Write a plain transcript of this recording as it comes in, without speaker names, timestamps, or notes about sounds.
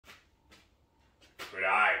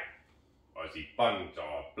G'day, Aussie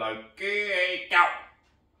Bonsai Bloke, go!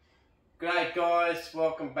 G'day guys,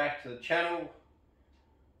 welcome back to the channel.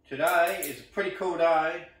 Today is a pretty cool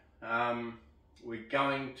day. We're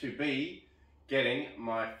going to be getting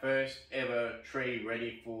my first ever tree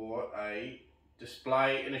ready for a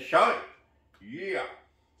display in a show. Yeah!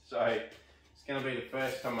 So it's going to be the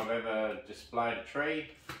first time I've ever displayed a tree.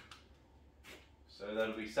 So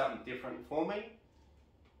that'll be something different for me.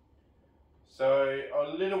 So a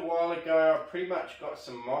little while ago I pretty much got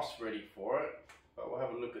some moss ready for it, but we'll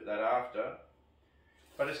have a look at that after.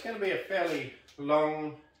 But it's going to be a fairly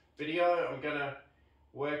long video. I'm going to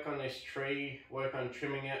work on this tree, work on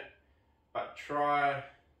trimming it, but try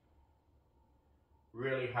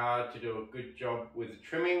really hard to do a good job with the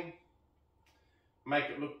trimming. Make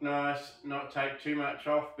it look nice, not take too much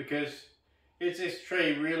off, because is this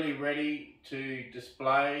tree really ready to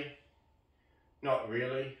display? Not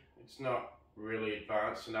really. It's not really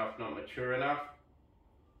advanced enough, not mature enough.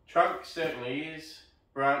 Trunk certainly is.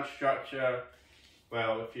 Branch structure,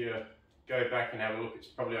 well, if you go back and have a look, it's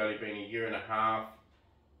probably only been a year and a half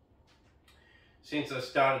since I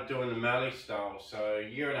started doing the Mallee style. So a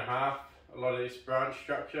year and a half, a lot of this branch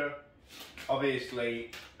structure.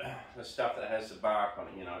 Obviously, the stuff that has the bark on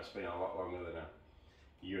it, you know, it's been a lot longer than a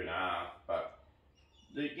year and a half, but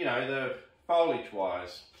the, you know, the foliage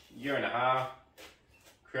wise, year and a half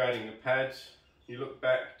creating the pads. You look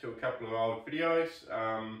back to a couple of old videos,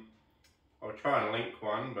 I'll try and link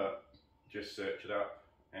one, but just search it up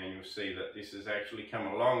and you'll see that this has actually come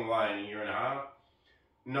a long way in a year and a half.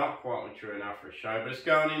 Not quite mature enough for a show, but it's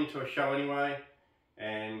going into a show anyway,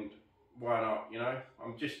 and why not, you know?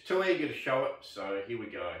 I'm just too eager to show it, so here we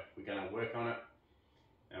go. We're going to work on it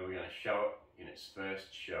and we're going to show it in its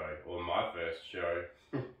first show, or my first show.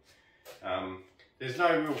 There's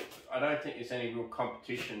no real, I don't think there's any real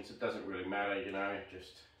competitions. It doesn't really matter, you know,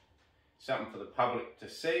 just something for the public to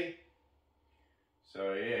see.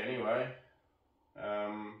 So yeah, anyway,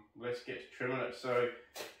 let's get to trimming it. So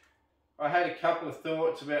I had a couple of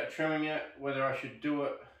thoughts about trimming it, whether I should do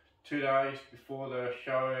it 2 days before the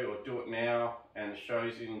show or do it now, and the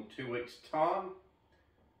show's in 2 weeks' time.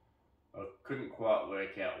 I couldn't quite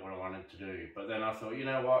work out what I wanted to do, but then I thought, you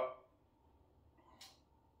know what?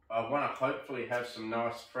 I want to hopefully have some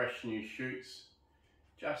nice fresh new shoots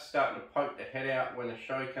just starting to poke the head out when the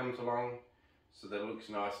show comes along, so that it looks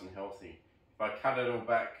nice and healthy. If I cut it all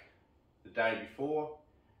back the day before,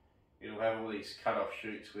 it'll have all these cut off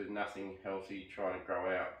shoots with nothing healthy trying to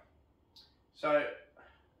grow out. So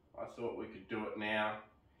I thought we could do it now.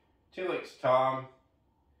 2 weeks time,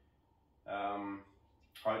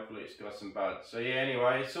 hopefully it's got some buds. So yeah,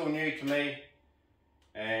 anyway, it's all new to me.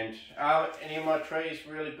 And are any of my trees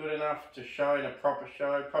really good enough to show in a proper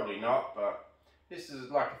show? Probably not, but this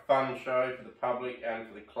is like a fun show for the public and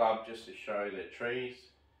for the club, just to show their trees.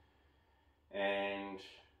 And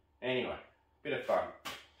anyway, bit of fun.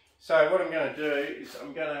 So what I'm going to do is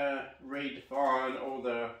I'm going to redefine all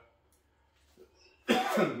the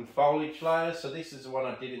foliage layers. So this is the one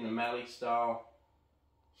I did in the Mallee style,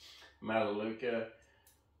 Melaleuca.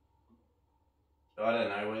 I don't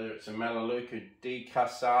know whether it's a Melaleuca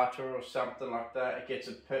decussata or something like that. It gets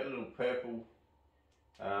a little purple,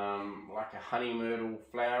 like a honey myrtle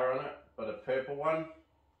flower on it, but a purple one.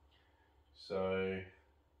 So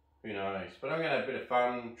who knows? But I'm going to have a bit of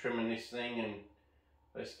fun trimming this thing, and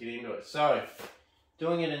let's get into it. So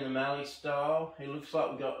doing it in the Mallee style, it looks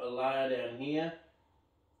like we've got a layer down here,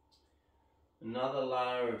 another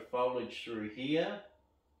layer of foliage through here,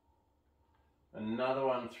 another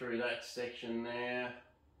one through that section there,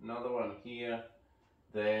 another one here,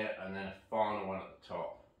 there, and then a final one at the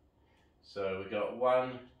top. So we've got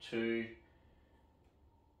 1, 2,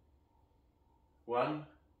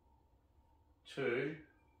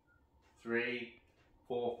 3,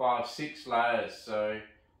 4, 5, 6 layers. So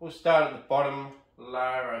we'll start at the bottom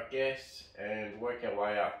layer, I guess, and work our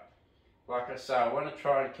way up. Like I say, I want to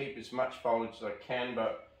try and keep as much foliage as I can,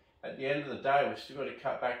 but at the end of the day, we've still got to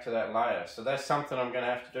cut back to that layer. So that's something I'm going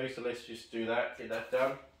to have to do, so let's just do that, get that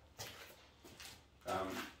done.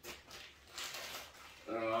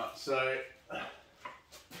 Alright, so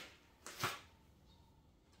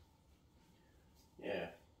yeah,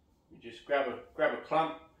 you just grab a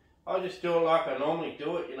clump. I'll just do it like I normally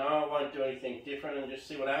do it, you know, I won't do anything different, and just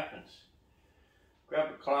see what happens.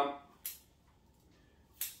 Grab a clump,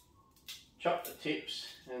 chop the tips,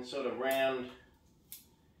 and sort of round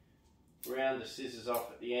the scissors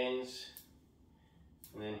off at the ends,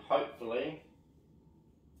 and then hopefully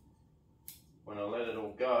when I let it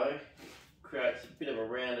all go, it creates a bit of a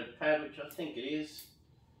rounded pad, which I think it is.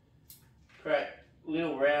 Create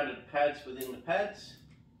little rounded pads within the pads.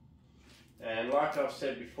 And like I've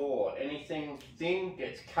said before, anything thin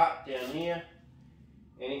gets cut down here.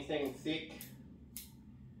 Anything thick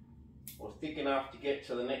or thick enough to get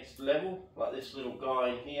to the next level, like this little guy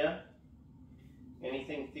in here,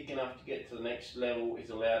 anything thick enough to get to the next level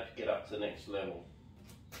is allowed to get up to the next level.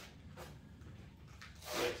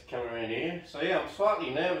 Let's come around here. So yeah, I'm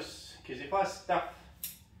slightly nervous because if I stuff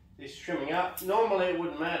this trimming up, normally it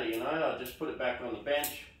wouldn't matter, you know, I'll just put it back on the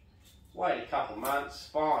bench, wait a couple months,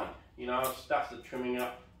 fine. You know, I've stuffed the trimming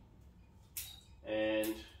up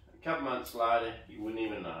and a couple months later you wouldn't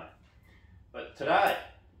even know. But today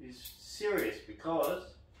is serious because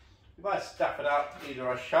if I stuff it up, either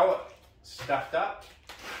I show it stuffed up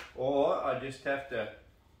or I just have to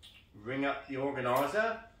ring up the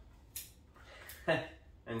organiser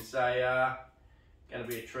and say, going to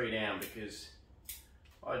be a tree down because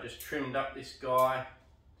I just trimmed up this guy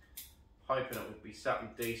hoping it would be something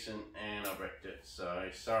decent and I wrecked it. So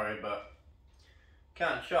sorry, but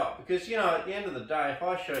can't show it because, you know, at the end of the day, if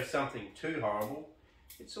I show something too horrible,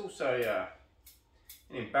 it's also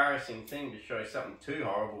an embarrassing thing to show something too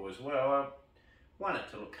horrible as well. I want it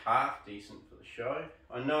to look half decent for the show.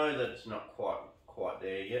 I know that it's not quite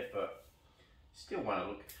there yet, but still want to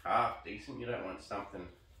look half decent. You don't want something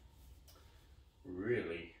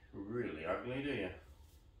really ugly, do you?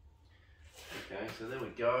 Okay, so there we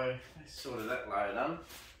go. That's sort of that layer done.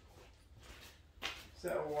 Is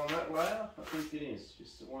that all on that layer? I think it is,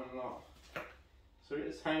 just the one layer. So we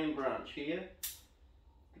got this hanging branch here.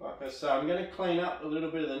 Like I say, I'm going to clean up a little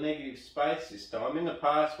bit of the negative space this time. In the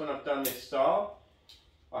past, when I've done this style,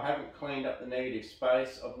 I haven't cleaned up the negative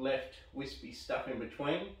space. I've left wispy stuff in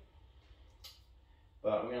between.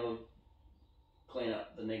 But I'm going to clean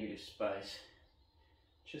up the negative space.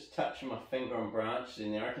 Just touching my finger on branches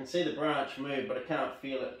in there. I can see the branch move, but I can't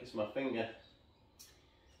feel it because my finger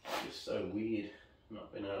is just so weird.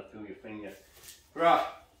 Not being able to feel your finger. Right,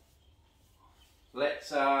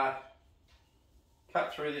 let's cut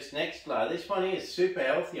through this next layer. This one here is super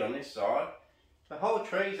healthy on this side. The whole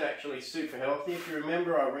tree is actually super healthy. If you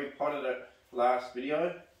remember, I repotted it last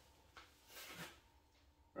video.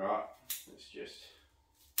 Right, let's just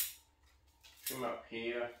trim up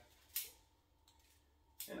here.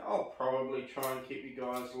 And I'll probably try and keep you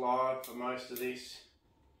guys live for most of this.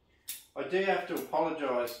 I do have to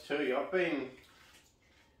apologise too. I've been,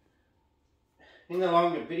 in the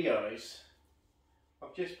longer videos,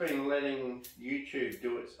 I've just been letting YouTube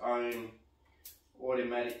do its own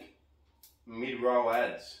automatic mid-roll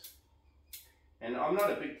ads. And I'm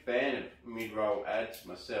not a big fan of mid-roll ads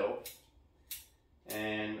myself.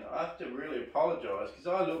 And I have to really apologise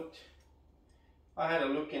because I had a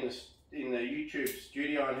look in the YouTube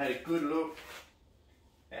studio and had a good look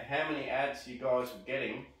at how many ads you guys were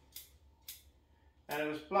getting, and it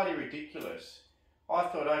was bloody ridiculous. I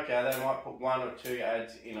thought, okay, they might put 1 or 2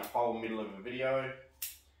 ads in a whole middle of a video,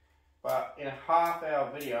 but in a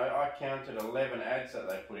half-hour video I counted 11 ads that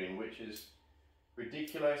they put in, which is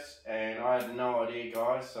ridiculous, and I had no idea,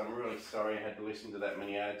 guys, so I'm really sorry I had to listen to that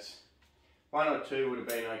many ads. 1 or 2 would have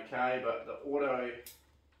been okay, but the auto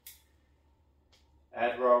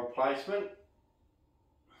ad roll placement,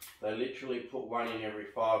 they literally put 1 in every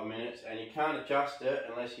 5 minutes, and you can't adjust it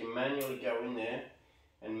unless you manually go in there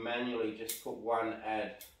and manually just put 1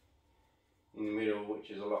 ad in the middle, which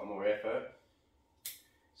is a lot more effort.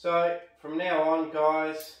 So from now on,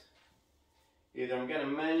 guys, either I'm going to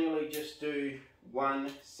manually just do 1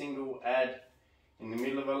 single ad in the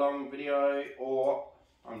middle of a long video, or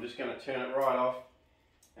I'm just going to turn it right off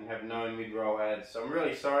and have no mid-roll ads. So I'm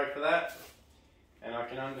really sorry for that. And I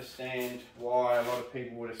can understand why a lot of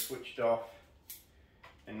people would have switched off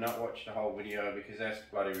and not watched the whole video, because that's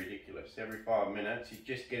bloody ridiculous. Every 5 minutes, you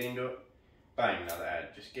just get into it, bang, another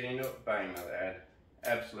ad. Just get into it, bang, another ad.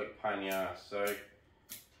 Absolute pain in the ass. So,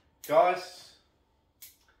 guys,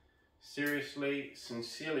 seriously,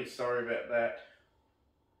 sincerely sorry about that.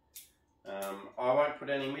 I won't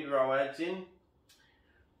put any mid-roll ads in,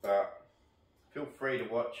 but feel free to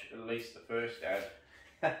watch at least the first ad.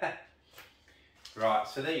 Right,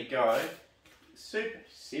 so there you go. Super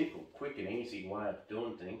simple, quick and easy way of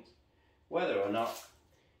doing things. Whether or not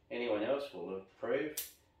anyone else will approve,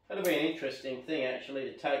 that'll be an interesting thing actually,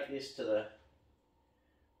 to take this to the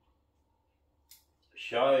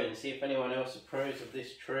show and see if anyone else approves of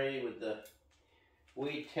this tree with the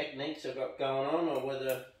weird techniques I've got going on, or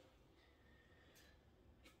whether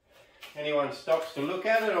anyone stops to look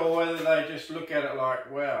at it, or whether they just look at it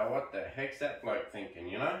like, wow, what the heck's that bloke thinking,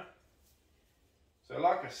 you know? So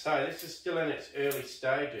like I say, this is still in its early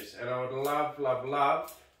stages, and I would love,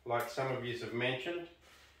 like some of you have mentioned,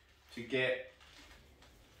 to get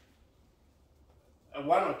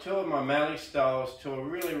one or two of my Mallee styles to a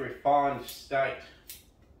really refined state.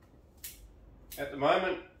 At the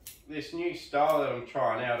moment, this new style that I'm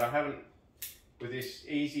trying out, with this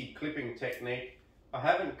easy clipping technique, I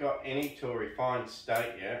haven't got any to a refined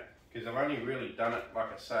state yet, because I've only really done it,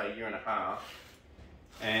 like I say, a year and a half.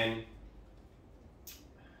 And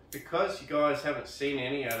because you guys haven't seen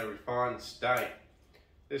any at a refined state,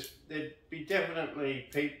 there definitely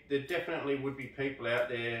would be people out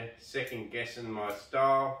there second guessing my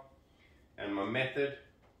style and my method.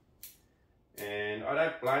 And I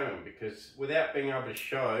don't blame them, because without being able to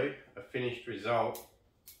show a finished result,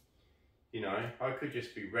 you know, I could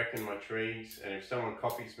just be wrecking my trees, and if someone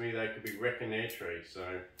copies me, they could be wrecking their trees. So,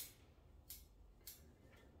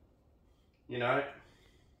 you know, I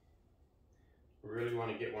really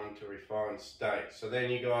want to get one to refined state, so then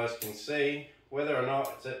you guys can see whether or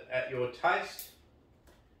not it's at your taste,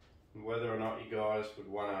 and whether or not you guys would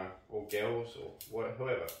want to, or girls, or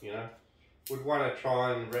whoever, you know, would want to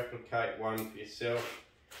try and replicate one for yourself,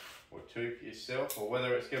 or two for yourself, or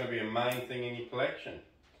whether it's going to be a main thing in your collection.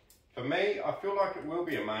 For me, I feel like it will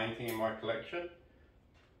be a main thing in my collection.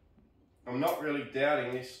 I'm not really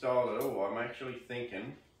doubting this style at all. I'm actually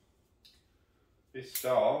thinking this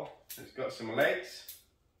style has got some legs,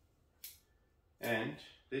 and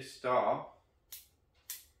this style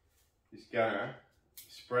is going to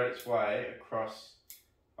spread its way across,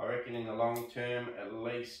 I reckon in the long term, at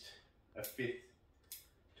least a fifth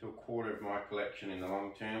to a quarter of my collection in the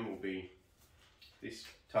long term will be this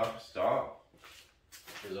type of style.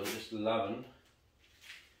 Because I'm just loving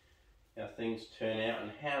how things turn out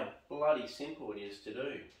and how bloody simple it is to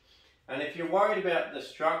do. And if you're worried about the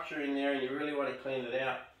structure in there and you really want to clean it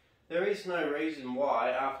out, there is no reason why,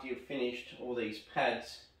 after you've finished all these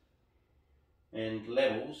pads and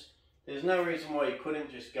levels, there's no reason why you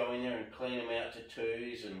couldn't just go in there and clean them out to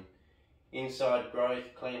twos and inside growth,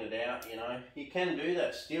 clean it out, you know. You can do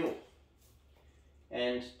that still.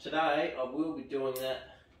 And today I will be doing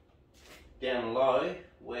that down low,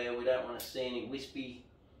 where we don't want to see any wispy,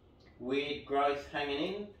 weird growth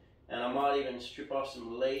hanging in. And I might even strip off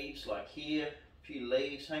some leaves, like here, a few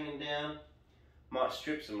leaves hanging down. Might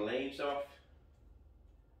strip some leaves off.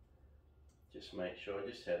 Just make sure. I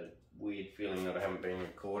just had a weird feeling that I haven't been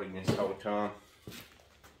recording this whole time.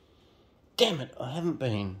 Damn it, I haven't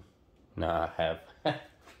been. No, I have.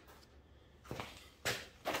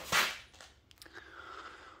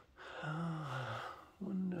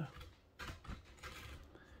 Wonder.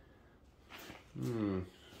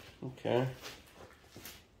 Okay.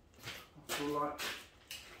 I feel like,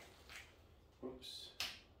 oops.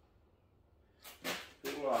 I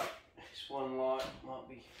feel like this one light might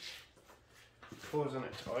be causing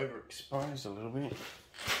it to overexpose a little bit.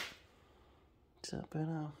 Is that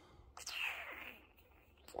better?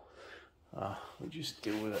 We'll just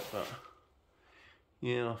deal with it, but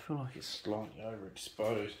yeah, I feel like it's slightly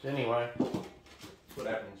overexposed. Anyway, that's what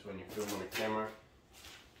happens when you film on a camera.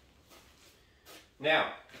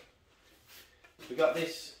 Now, we got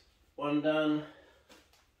this one done.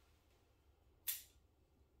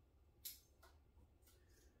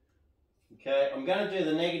 Okay, I'm going to do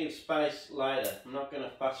the negative space later. I'm not going to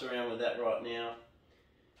fuss around with that right now,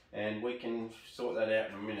 and we can sort that out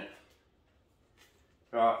in a minute.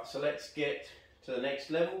 Right, so let's get to the next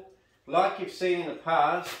level. Like you've seen in the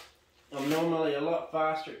past, I'm normally a lot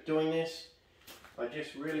faster at doing this. I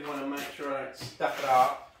just really want to make sure I don't stuff it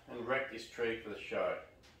up and wreck this tree for the show.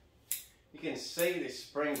 You can see this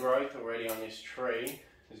spring growth already on this tree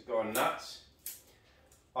has gone nuts.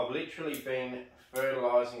 I've literally been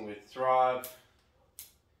fertilising with Thrive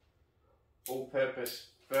all-purpose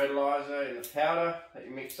fertiliser in the powder that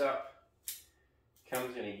you mix up.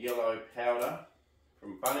 Comes in a yellow powder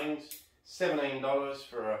from Bunnings, $17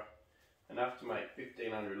 for enough to make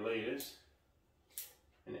 1,500 litres.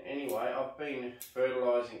 And anyway, I've been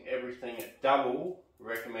fertilising everything at double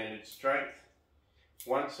recommended strength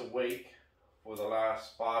once a week for the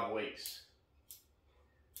last 5 weeks.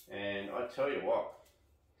 And I tell you what,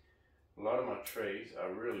 a lot of my trees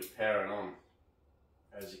are really powering on,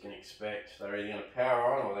 as you can expect. They're either going to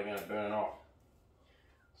power on or they're going to burn off.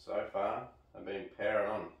 So far, they've been powering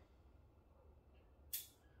on.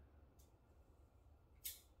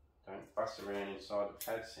 Don't fuss around inside the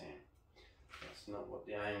pad, Sam. That's not what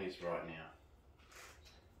the aim is right now.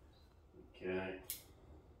 Okay.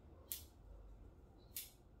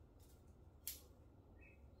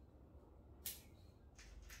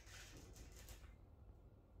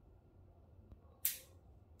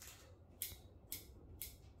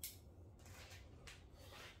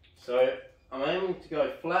 So I'm aiming to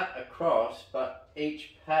go flat across, but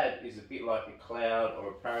each pad is a bit like a cloud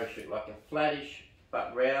or a parachute, like a flattish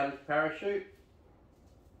but round parachute.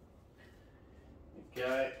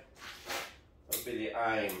 Okay, that'll be the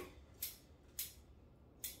aim.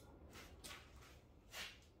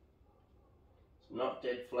 So not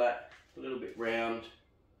dead flat, a little bit round,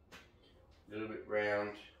 a little bit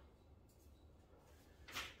round.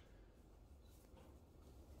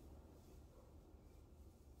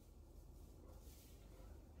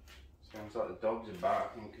 Sounds like the dogs are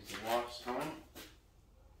barking because the wife's coming.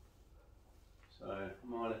 So I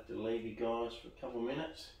might have to leave you guys for a couple of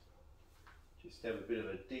minutes. Just have a bit of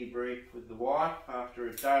a debrief with the wife after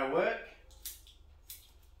a day of work.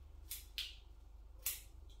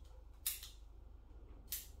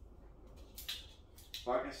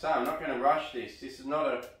 Like I say, I'm not going to rush this. This is not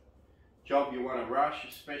a job you want to rush,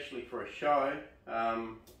 especially for a show.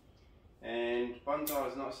 And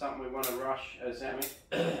bonsai is not something we want to rush as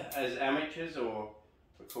amateurs, or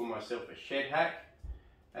I call myself a shed hack.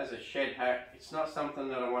 As a shed hack, it's not something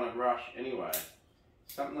that I want to rush anyway.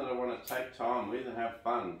 It's something that I want to take time with and have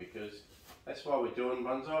fun, because that's why we're doing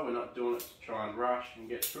bonsai. We're not doing it to try and rush and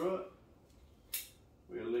get through it.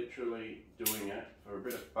 We're literally doing it for a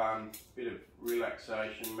bit of fun, a bit of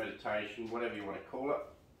relaxation, meditation, whatever you want to call it.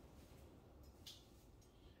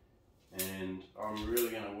 And I'm really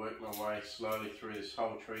going to work my way slowly through this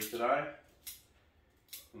whole tree today,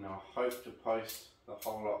 and I hope to post the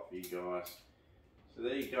whole lot for you guys. So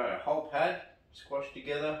there you go, a whole pad squashed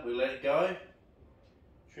together, we let it go.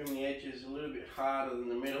 Trim the edges a little bit harder than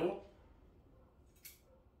the middle.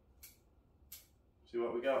 See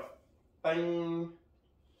what we got? Bang!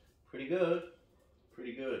 Pretty good,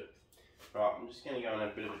 pretty good. Right, I'm just going to go and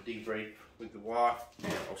have a bit of a debrief with the wife. Now,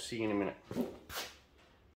 I'll see you in a minute.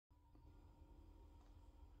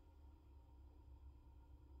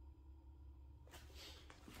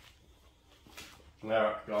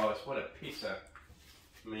 Alright guys, what a pisser.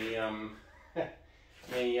 Me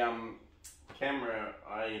camera,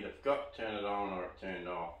 I either forgot to turn it on or it turned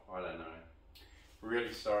off, I don't know.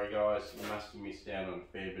 Really sorry guys, you must have missed out on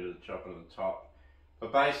a fair bit of the chopping at the top.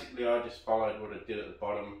 But basically I just followed what I did at the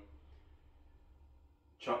bottom,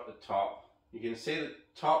 chopped the top. You can see the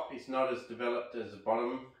top is not as developed as the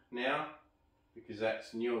bottom now, because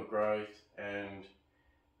that's newer growth and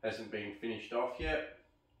hasn't been finished off yet.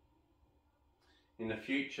 In the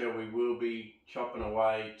future we will be chopping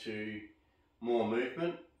away to more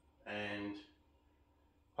movement, and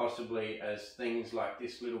possibly as things like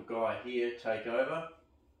this little guy here take over,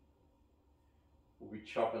 we'll be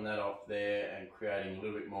chopping that off there and creating a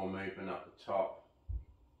little bit more movement up the top.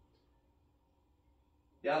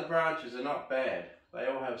 The other branches are not bad, they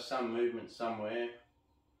all have some movement somewhere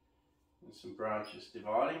and some branches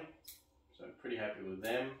dividing, so I'm pretty happy with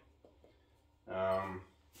them.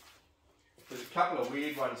 There's a couple of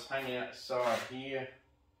weird ones hanging out the side here.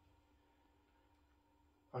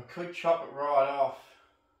 I could chop it right off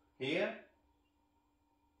here,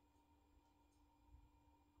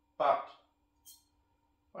 but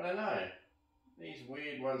I don't know. These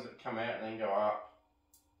weird ones that come out and then go up,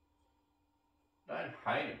 don't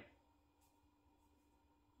hate them.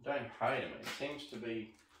 Don't hate them. It seems to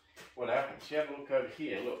be what happens. You have a look over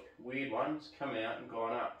here. Look, weird ones come out and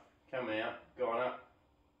gone up. Come out, gone up.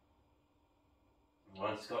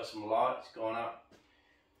 One's got some light, it's gone up.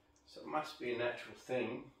 So it must be a natural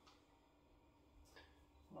thing.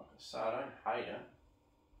 Like I say, I don't hate it.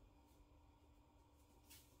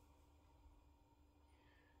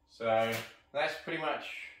 So that's pretty much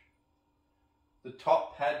the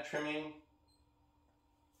top pad trimming.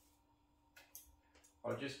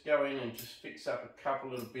 I'll just go in and just fix up a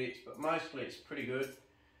couple little bits, but mostly it's pretty good.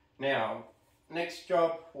 Now, next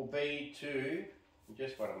job will be to,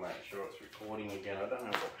 just want to make sure it's recording again. I don't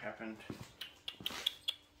know what happened.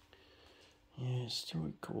 Yeah, it's still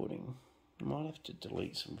recording. I might have to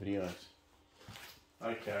delete some videos.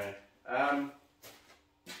 Okay.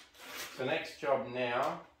 So next job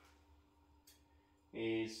now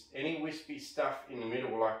is any wispy stuff in the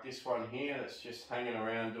middle, like this one here that's just hanging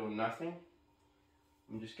around doing nothing.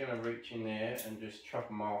 I'm just going to reach in there and just chop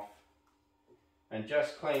them off and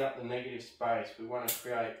just clean up the negative space. We want to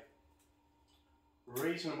create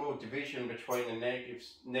reasonable division between the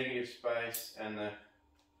negative space and the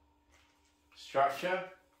structure.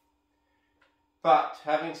 But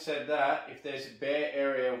having said that, if there's a bare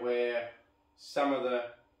area where some of the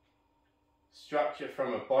structure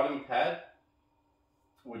from a bottom pad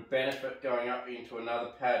would benefit going up into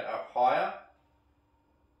another pad up higher,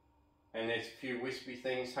 and there's a few wispy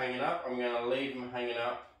things hanging up, I'm going to leave them hanging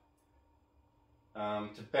up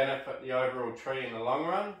to benefit the overall tree in the long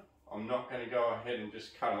run. I'm not going to go ahead and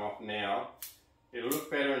just cut them off now. It'll look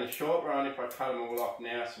better in the short run if I cut them all off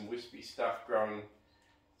now, some wispy stuff growing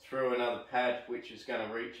through another pad which is going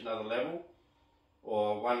to reach another level,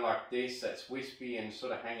 or one like this that's wispy and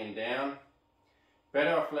sort of hanging down.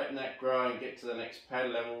 Better off letting that grow and get to the next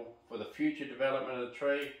pad level for the future development of the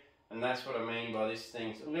tree. And that's what I mean by this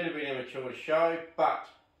thing's a little bit immature to show, but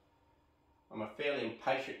I'm a fairly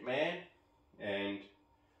impatient man and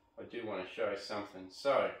I do want to show something.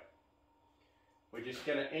 So we're just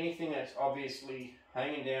going to, anything that's obviously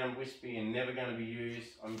hanging down, wispy and never going to be used,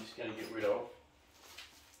 I'm just going to get rid of.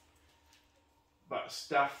 But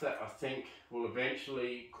stuff that I think will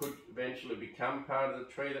could eventually become part of the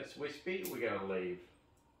tree that's wispy, we're going to leave.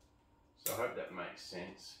 So I hope that makes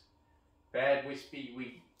sense. Bad wispy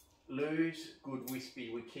we lose, good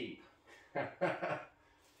wispy we keep. Makes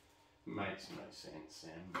no sense,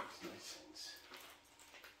 Sam. Makes no sense.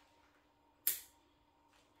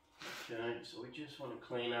 Okay, so we just want to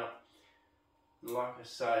clean up. Like I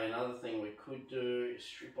say, another thing we could do is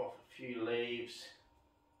strip off a few leaves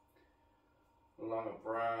along a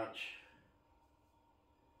branch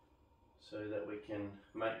so that we can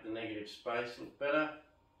make the negative space look better.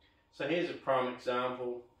 So here's a prime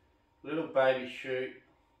example, little baby shoot,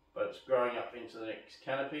 but it's growing up into the next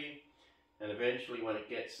canopy, and eventually when it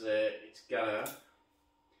gets there,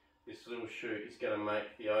 this little shoot is going to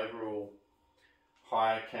make the overall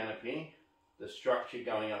higher canopy, the structure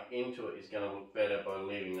going up into it is going to look better by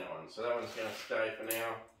leaving that one. So that one's going to stay for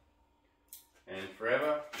now and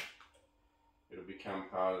forever. It'll become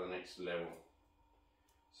part of the next level.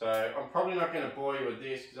 So I'm probably not going to bore you with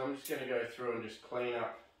this because I'm just going to go through and just clean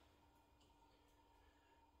up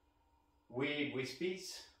weird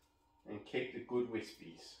wispies and keep the good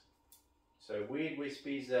wispies. So weird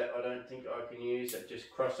wispies that I don't think I can use, that just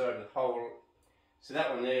cross over the whole. So that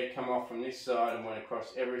one there come off from this side and went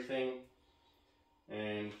across everything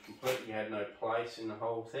and completely had no place in the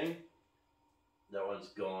whole thing. That one's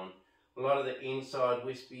gone. A lot of the inside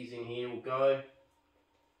wispies in here will go.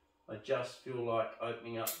 I just feel like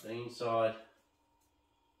opening up the inside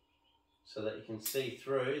so that you can see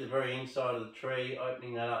through the very inside of the tree.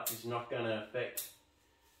 Opening that up is not going to affect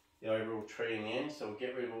the overall tree in the end. So we'll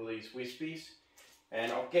get rid of all these wispies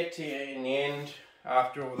and I'll get to you in the end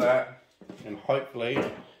after all that, and hopefully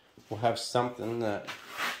we'll have something that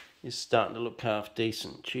is starting to look half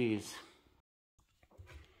decent. Cheers.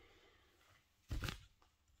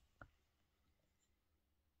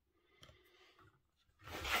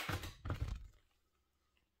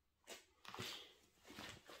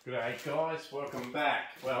 G'day guys, welcome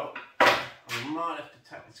back. Well, I might have to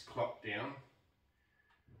take this clock down.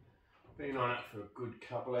 Been on it for a good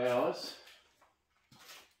couple hours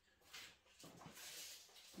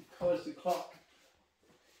because the clock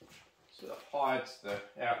sort of hides the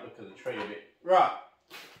outlook of the tree a bit. Right,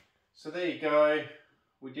 so there you go.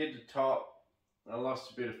 We did the top. I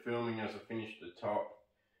lost a bit of filming as I finished the top.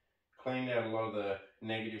 Cleaned out a lot of the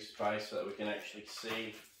negative space so that we can actually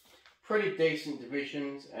see pretty decent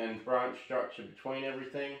divisions and branch structure between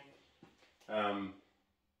everything.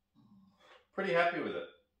 Pretty happy with it.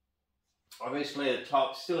 Obviously the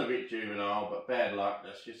top's still a bit juvenile, but bad luck,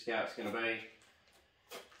 that's just how it's going to be.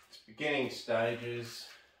 It's beginning stages.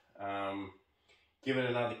 Give it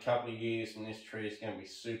another couple of years and this tree is going to be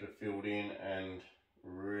super filled in and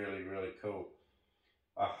really, really cool.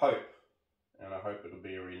 I hope it'll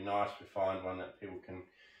be a really nice refined one that people can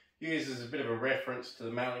use as a bit of a reference to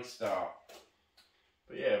the Mallee style.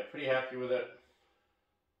 But yeah, pretty happy with it.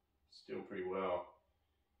 Still pretty well.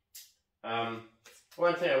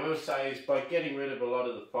 One thing I will say is by getting rid of a lot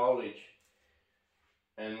of the foliage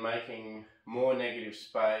and making more negative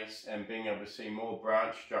space and being able to see more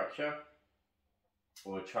branch structure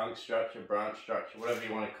or trunk structure, branch structure, whatever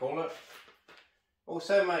you want to call it,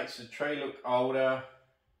 also makes the tree look older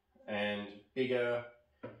and bigger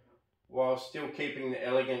while still keeping the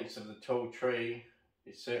elegance of the tall tree.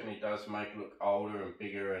 It certainly does make it look older and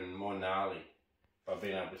bigger and more gnarly by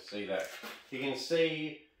being able to see that. You can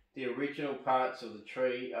see the original parts of the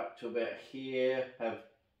tree up to about here have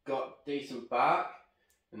got decent bark,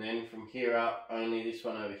 and then from here up only this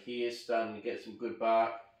one over here is starting to get some good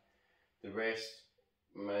bark. The rest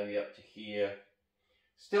maybe up to here.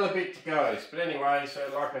 Still a bit to go, but anyway, so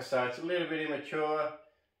like I say, it's a little bit immature,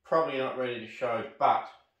 probably not ready to show, but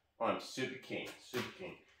I'm super keen, super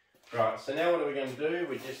keen. Right, so now what are we going to do?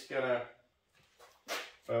 We're just going to,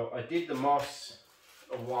 well, I did the moss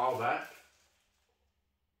a while back.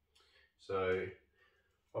 So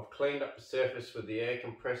I've cleaned up the surface with the air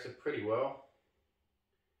compressor pretty well.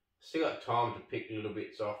 Still got time to pick little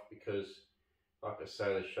bits off because, like I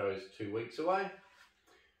say, the show's 2 weeks away.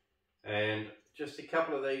 And just a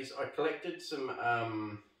couple of these, I collected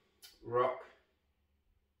some rock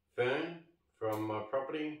fern from my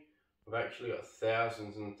property. I've actually got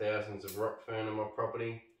thousands and thousands of rock fern on my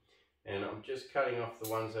property, and I'm just cutting off the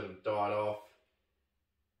ones that have died off.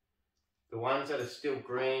 The ones that are still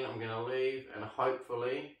green I'm going to leave, and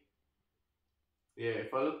hopefully, yeah,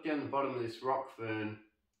 if I look down the bottom of this rock fern,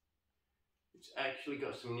 it's actually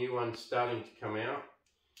got some new ones starting to come out.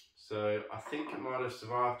 So I think it might have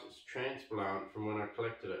survived its transplant from when I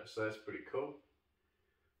collected it, so that's pretty cool.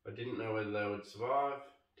 I didn't know whether they would survive,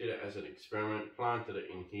 did it as an experiment, planted it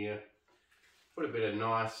in here, put a bit of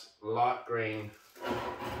nice light green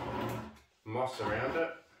moss around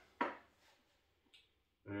it,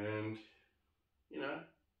 and you know,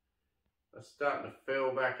 they're starting to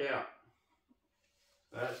fill back out.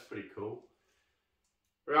 That's pretty cool.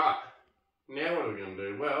 Right, now what are we going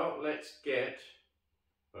to do? Well, let's get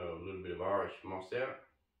a little bit of Irish moss out.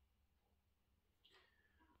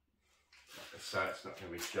 Like I say, it's not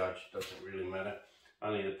going to be judged, doesn't really matter.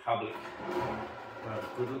 Only the public will have a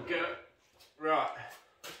good look at it. Right,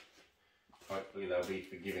 hopefully they'll be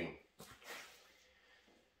forgiving.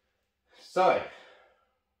 So,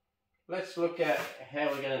 let's look at how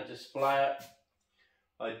we're going to display it.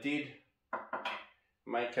 I did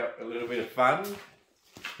make up a little bit of fun.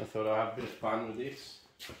 I thought I'd have a bit of fun with this.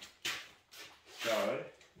 So,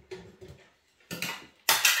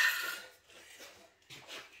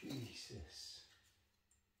 Jesus.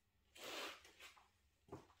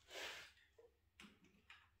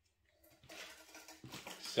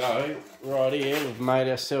 So, right here we've made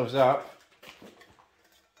ourselves up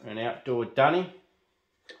an outdoor dunny.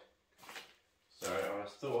 So I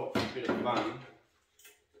thought, a bit of fun,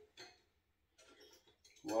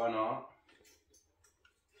 why not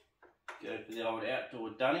go for the old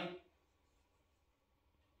outdoor dunny.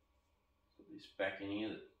 Put this back in here,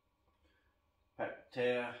 the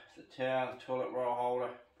paper towel, the toilet roll holder,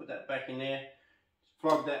 put that back in there.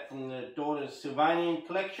 Flogged that from the daughter's Sylvanian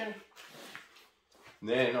collection.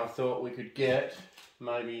 Then I thought we could get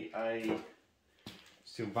maybe a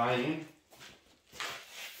Sylvanian.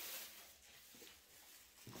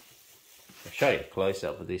 I'll show you a close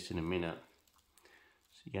up of this in a minute.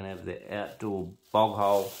 So you're going to have the outdoor bog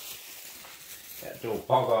hole. Outdoor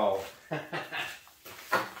bog hole.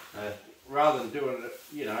 Rather than doing,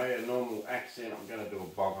 you know, a normal accent, I'm going to do a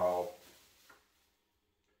bog hole.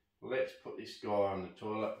 Let's put this guy on the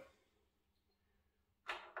toilet.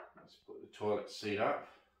 Let's put the toilet seat up.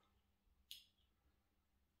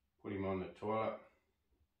 Put him on the toilet.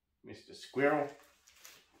 Mr. Squirrel.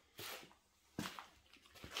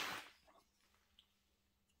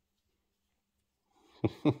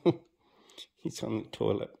 He's on the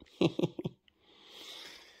toilet. So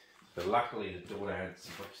luckily the daughter had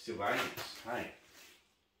Sylvanians, hey.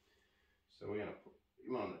 So we're going to put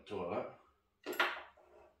him on the toilet.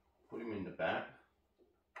 Put him in the back.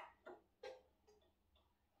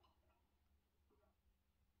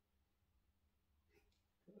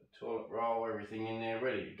 Put the toilet roll, everything in there,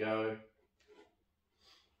 ready to go.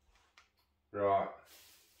 Right.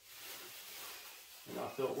 And I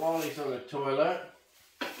thought while he's on the toilet,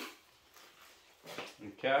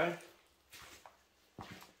 okay,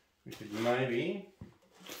 we could maybe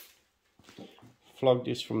flog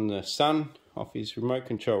this from the sun off his remote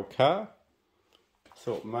control car. I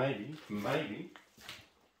thought maybe,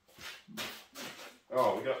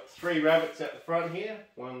 oh, we got 3 rabbits at the front here.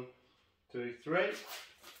 1, 2, 3.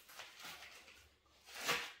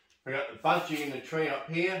 We got the budgie in the tree up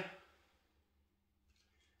here.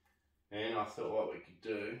 And I thought what we could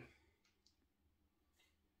do,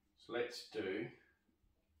 so let's do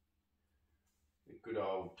a good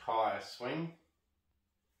old tyre swing.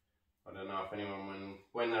 I don't know if anyone,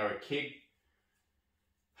 when they were a kid,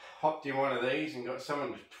 hopped in one of these and got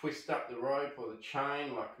someone to twist up the rope or the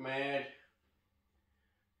chain like mad.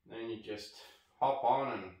 Then you just hop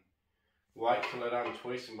on and wait till it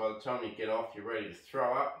untwists, and by the time you get off you're ready to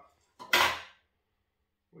throw up.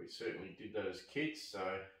 We certainly did that as kids,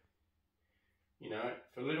 so you know,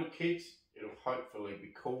 for little kids it'll hopefully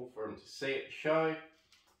be cool for them to see at the show,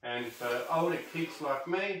 and for older kids like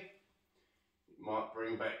me it might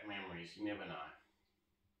bring back memories, you never know.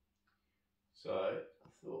 So I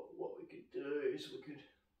thought what we could do is we could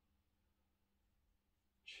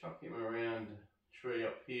chuck him around the tree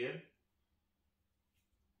up here.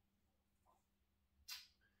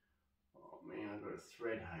 Oh man, I've got a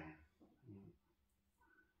thread hanging.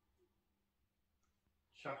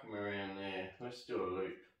 Chuck him around there. Let's do a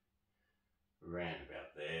loop around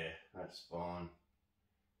about there. That's fine.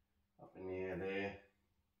 Up in the air there.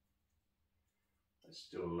 Let's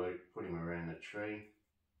do a loop. Put him around the tree.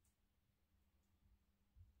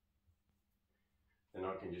 Then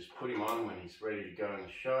I can just put him on when he's ready to go in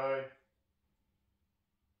the show.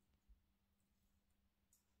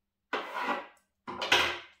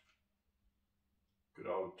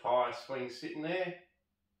 tyre swing sitting there.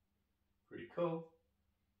 Pretty cool.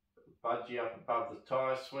 Got the budgie up above the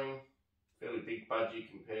tyre swing. Fairly big budgie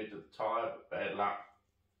compared to the tyre, but bad luck.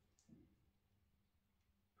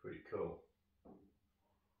 Pretty cool.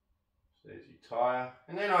 So there's your tyre.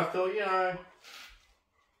 And then I thought, you know,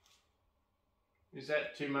 is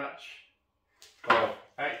that too much? Well,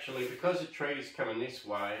 actually, because the tree is coming this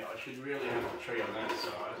way, I should really have the tree on that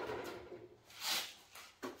side.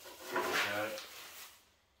 There we go.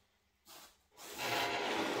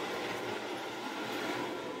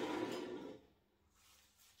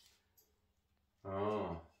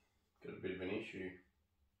 Oh, got a bit of an issue.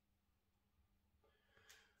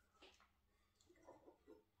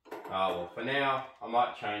 Oh, well, for now, I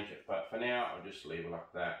might change it, but for now, I'll just leave it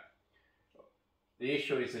like that. The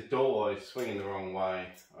issue is the door is swinging the wrong way.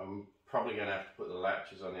 I'm probably going to have to put the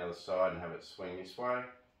latches on the other side and have it swing this way.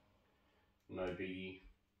 No biggie.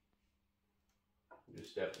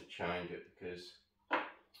 Just have to change it because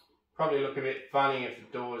probably look a bit funny if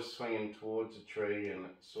the door is swinging towards the tree and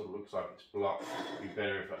it sort of looks like it's blocked. It'd be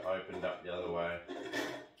better if it opened up the other way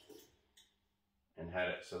and had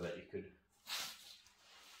it so that you could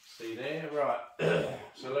see there. Right,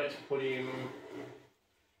 so let's put him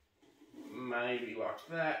maybe like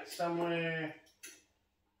that somewhere.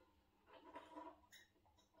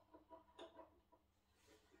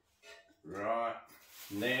 Right,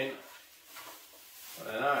 and then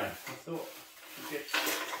I don't know, I thought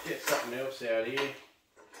I'd get something else out here.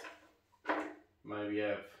 Maybe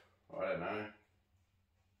have, I don't know,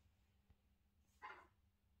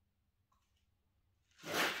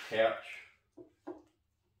 maybe a couch.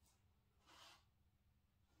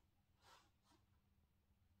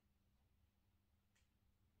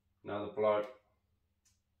 Another bloke.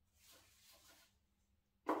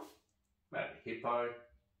 Maybe a hippo.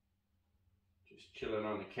 Just chilling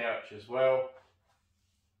on the couch as well.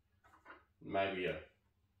 Maybe a...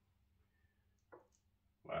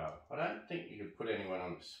 Wow, I don't think you could put anyone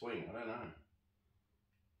on the swing. I don't know.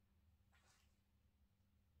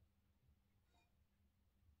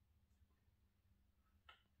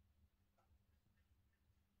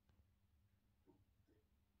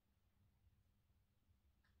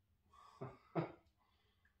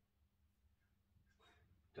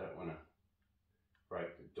 Don't want to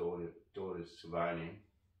break the daughter's surviving,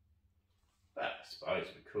 but I suppose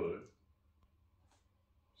we could.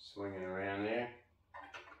 Swinging around there,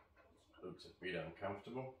 looks a bit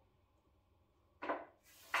uncomfortable.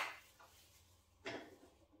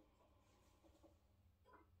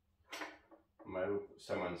 Maybe we'll put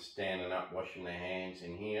someone standing up washing their hands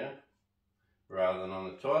in here rather than on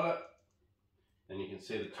the toilet. Then you can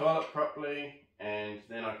see the toilet properly, and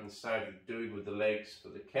then I can save the dude with the legs for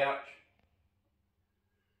the couch.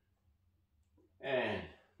 And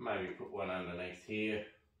maybe put one underneath here,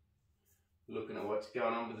 looking at what's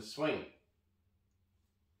going on with the swing.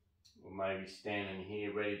 Or maybe standing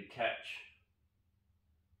here ready to catch.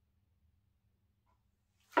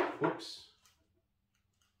 Whoops.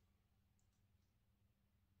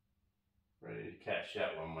 Ready to catch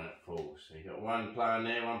that one when it falls. So you've got one playing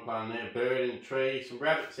there, bird in the tree, some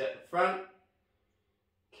rabbits out the front,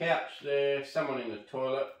 couch there, someone in the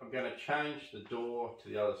toilet. I'm going to change the door to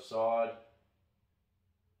the other side.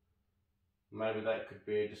 Maybe that could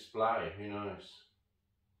be a display, who knows?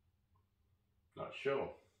 Not sure.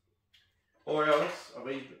 Or else,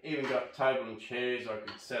 I've even got table and chairs I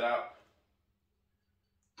could set up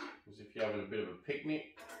as if you're having a bit of a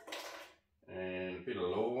picnic. And a bit of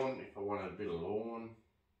lawn, if I wanted a bit of lawn.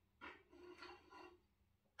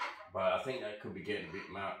 But I think that could be getting a bit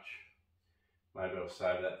much. Maybe I'll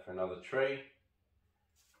save that for another tree,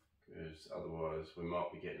 because otherwise we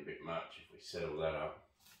might be getting a bit much if we settle that up.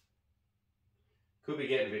 Could be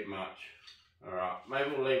getting a bit much. Alright,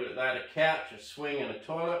 maybe we'll leave it at that. A couch, a swing and a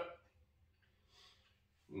toilet.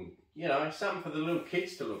 And, you know, something for the little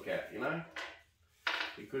kids to look at, you know.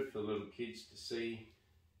 Be good for the little kids to see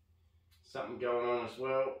something going on as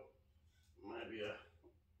well. Maybe a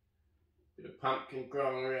bit of pumpkin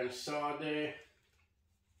growing around the side there.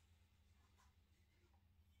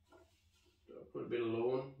 Do I put a bit of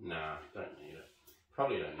lawn? Nah, don't need it.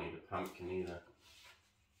 Probably don't need a pumpkin either.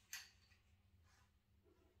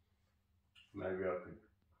 Maybe I could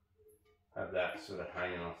have that sort of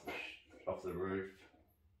hanging off the roof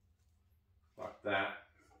like that.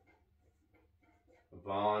 A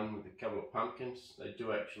vine with a couple of pumpkins. They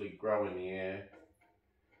do actually grow in the air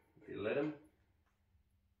if you let them.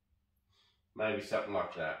 Maybe something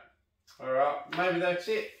like that. Alright, maybe that's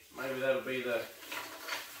it. Maybe that'll be the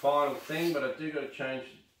final thing, but I do got to change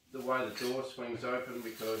the way the door swings open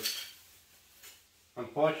because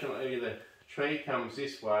unfortunately the tree comes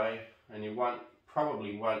this way, and you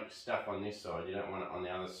probably want stuff on this side. You don't want it on the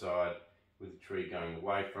other side with the tree going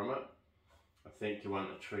away from it. I think you want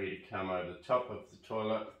the tree to come over the top of the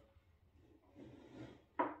toilet.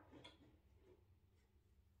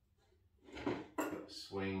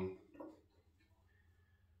 Swing.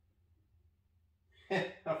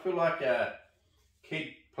 I feel like a kid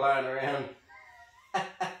playing around.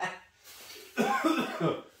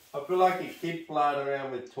 I feel like a kid playing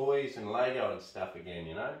around with toys and Lego and stuff again,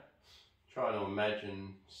 you know? Trying to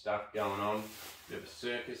imagine stuff going on. Bit of a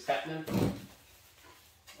circus happening.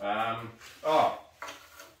 Oh,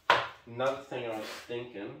 another thing I was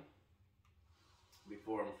thinking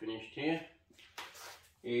before I'm finished here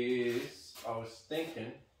is I was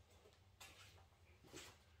thinking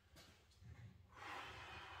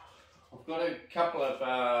I've got a couple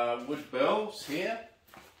of wood bells here.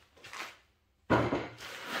 Okay,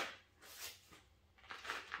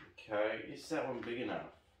 is that one big enough?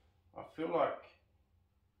 I feel like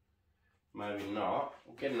maybe not.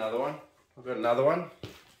 We'll get another one. I've got another one.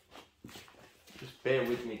 Just bear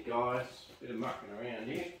with me, guys. Bit of mucking around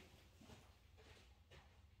here.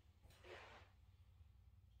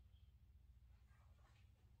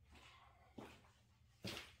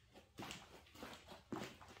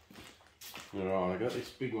 Alright, I got this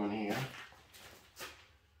big one here.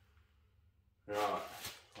 Right,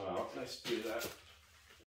 well, let's do that.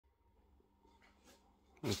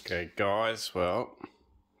 Okay, guys, well,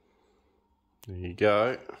 there you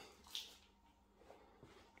go.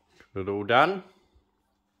 Got it all done.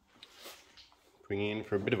 Bring in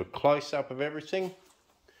for a bit of a close-up of everything.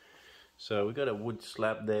 So we got a wood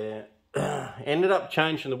slab there. Ended up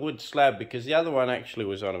changing the wood slab because the other one actually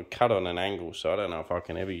was cut on an angle, so I don't know if I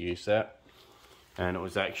can ever use that. And it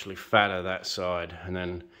was actually fatter that side, and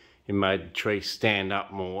then it made the tree stand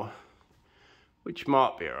up more, which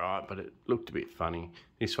might be alright, but it looked a bit funny.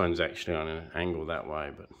 This one's actually on an angle that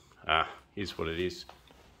way, but here's what it is.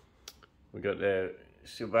 We got the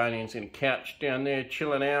Sylvanians in a couch down there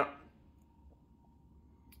chilling out.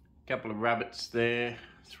 A couple of rabbits there,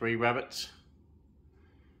 3 rabbits.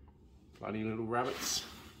 Bloody little rabbits.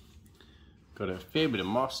 Got a fair bit of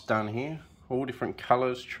moss done here. All different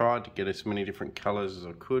colours, tried to get as many different colours as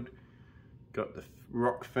I could. Got the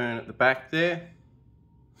rock fern at the back there.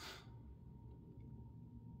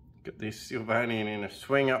 Got this Sylvanian in a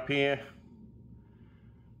swing up here.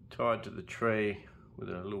 Tied to the tree with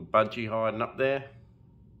a little budgie hiding up there.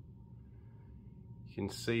 You can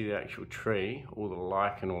see the actual tree, all the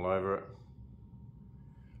lichen all over it.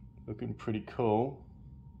 Looking pretty cool.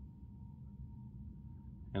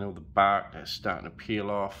 And all the bark that's starting to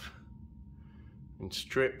peel off and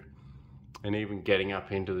strip, and even getting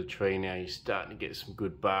up into the tree now you're starting to get some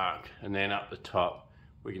good bark, and then up the top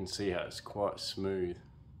we can see how it's quite smooth,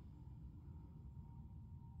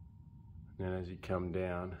 and then as you come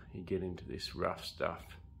down you get into this rough stuff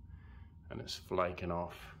and it's flaking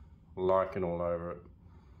off, lichen all over it,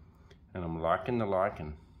 and I'm liking the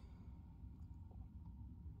lichen.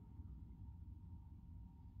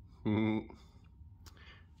 And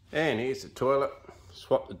here's the toilet.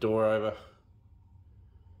 Swap the door over.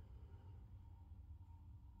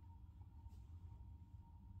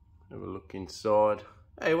 Have a look inside.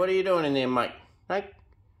 Hey, what are you doing in there, mate? Hey?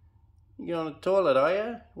 You going to the toilet, are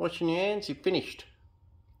you? Washing your hands? You finished?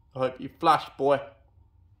 I hope you flushed, boy.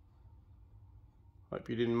 Hope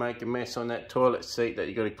you didn't make a mess on that toilet seat that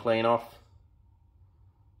you got to clean off.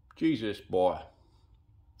 Jesus, boy.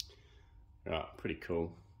 Right, pretty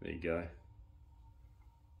cool. There you go.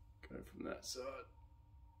 Go from that side.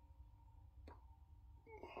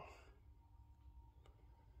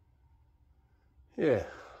 Yeah.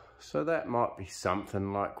 So that might be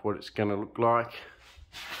something like what it's going to look like.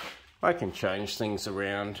 I can change things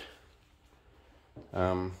around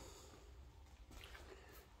and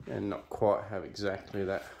not quite have exactly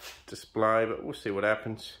that display, but we'll see what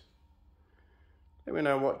happens. Let me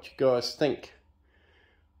know what you guys think.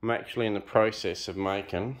 I'm actually in the process of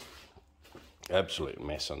making absolute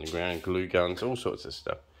mess on the ground, glue guns, all sorts of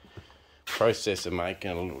stuff. Process of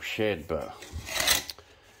making a little shed, but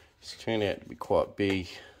it's turned out to be quite big.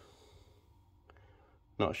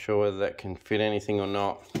 Not sure whether that can fit anything or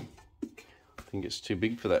not. I think it's too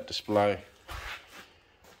big for that display.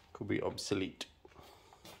 Could be obsolete.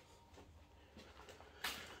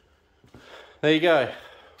 There you go.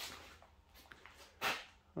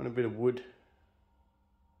 On a bit of wood.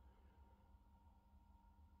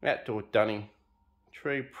 Outdoor dunning.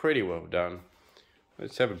 Tree pretty well done.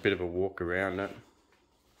 Let's have a bit of a walk around it.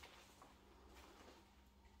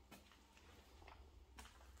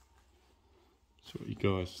 See what you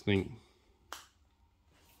guys think.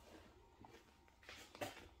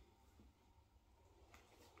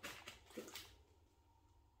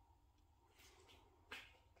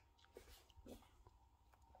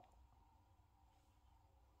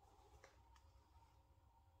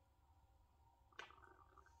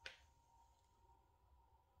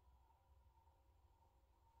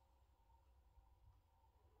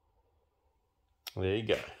 There you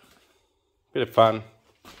go. Bit of fun.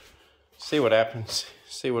 See what happens.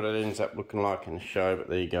 See what it ends up looking like in the show, but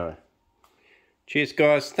there you go. Cheers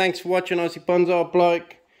guys. Thanks for watching Aussie Bonsai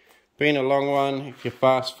Bloke. Been a long one. If you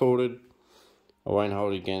fast forwarded, I won't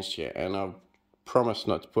hold it against you. And I promise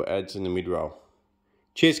not to put ads in the mid-roll.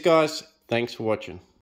 Cheers guys. Thanks for watching.